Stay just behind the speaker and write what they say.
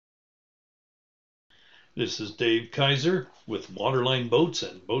This is Dave Kaiser with Waterline Boats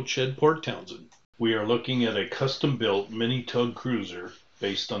and Boatshed Port Townsend. We are looking at a custom-built mini-tug cruiser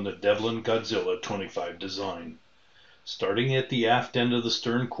based on the Devlin Godzilla 25 design. Starting at the aft end of the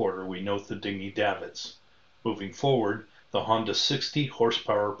stern quarter, we note the dinghy davits. Moving forward, the Honda 60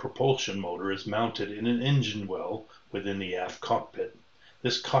 horsepower propulsion motor is mounted in an engine well within the aft cockpit.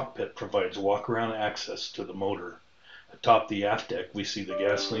 This cockpit provides walk-around access to the motor. Atop the aft deck, we see the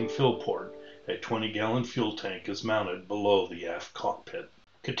gasoline fill port. A 20-gallon fuel tank is mounted below the aft cockpit.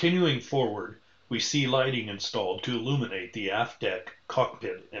 Continuing forward, we see lighting installed to illuminate the aft deck,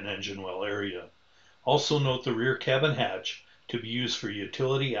 cockpit, and engine well area. Also note the rear cabin hatch to be used for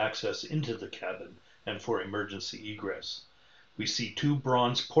utility access into the cabin and for emergency egress. We see two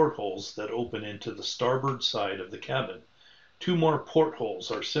bronze portholes that open into the starboard side of the cabin. Two more portholes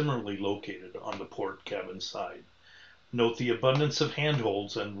are similarly located on the port cabin side. Note the abundance of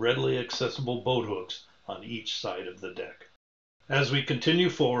handholds and readily accessible boat hooks on each side of the deck. As we continue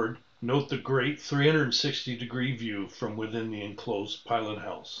forward, note the great 360-degree view from within the enclosed pilot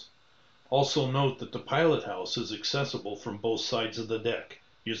house. Also note that the pilot house is accessible from both sides of the deck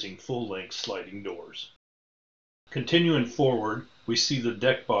using full-length sliding doors. Continuing forward, we see the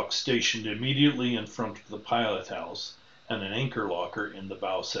deck box stationed immediately in front of the pilot house and an anchor locker in the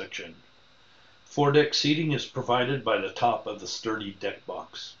bow section. Foredeck seating is provided by the top of the sturdy deck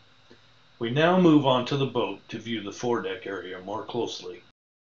box. We now move on to the boat to view the foredeck area more closely.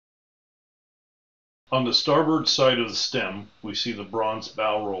 On the starboard side of the stem, we see the bronze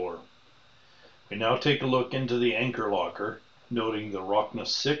bow roller. We now take a look into the anchor locker, noting the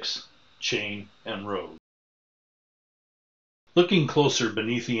Rockness 6, chain, and rode. Looking closer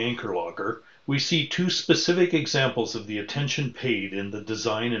beneath the anchor locker, we see two specific examples of the attention paid in the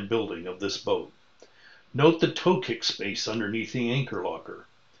design and building of this boat. Note the toe kick space underneath the anchor locker.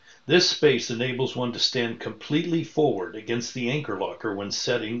 This space enables one to stand completely forward against the anchor locker when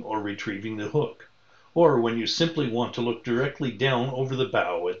setting or retrieving the hook, or when you simply want to look directly down over the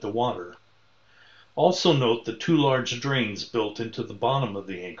bow at the water. Also note the two large drains built into the bottom of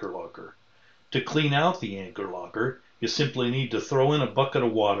the anchor locker. To clean out the anchor locker, you simply need to throw in a bucket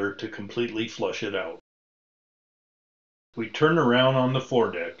of water to completely flush it out. We turn around on the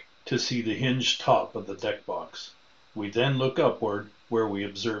foredeck to see the hinged top of the deck box. We then look upward where we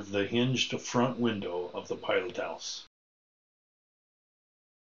observe the hinged front window of the pilot house.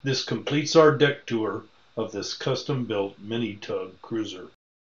 This completes our deck tour of this custom-built mini-tug cruiser.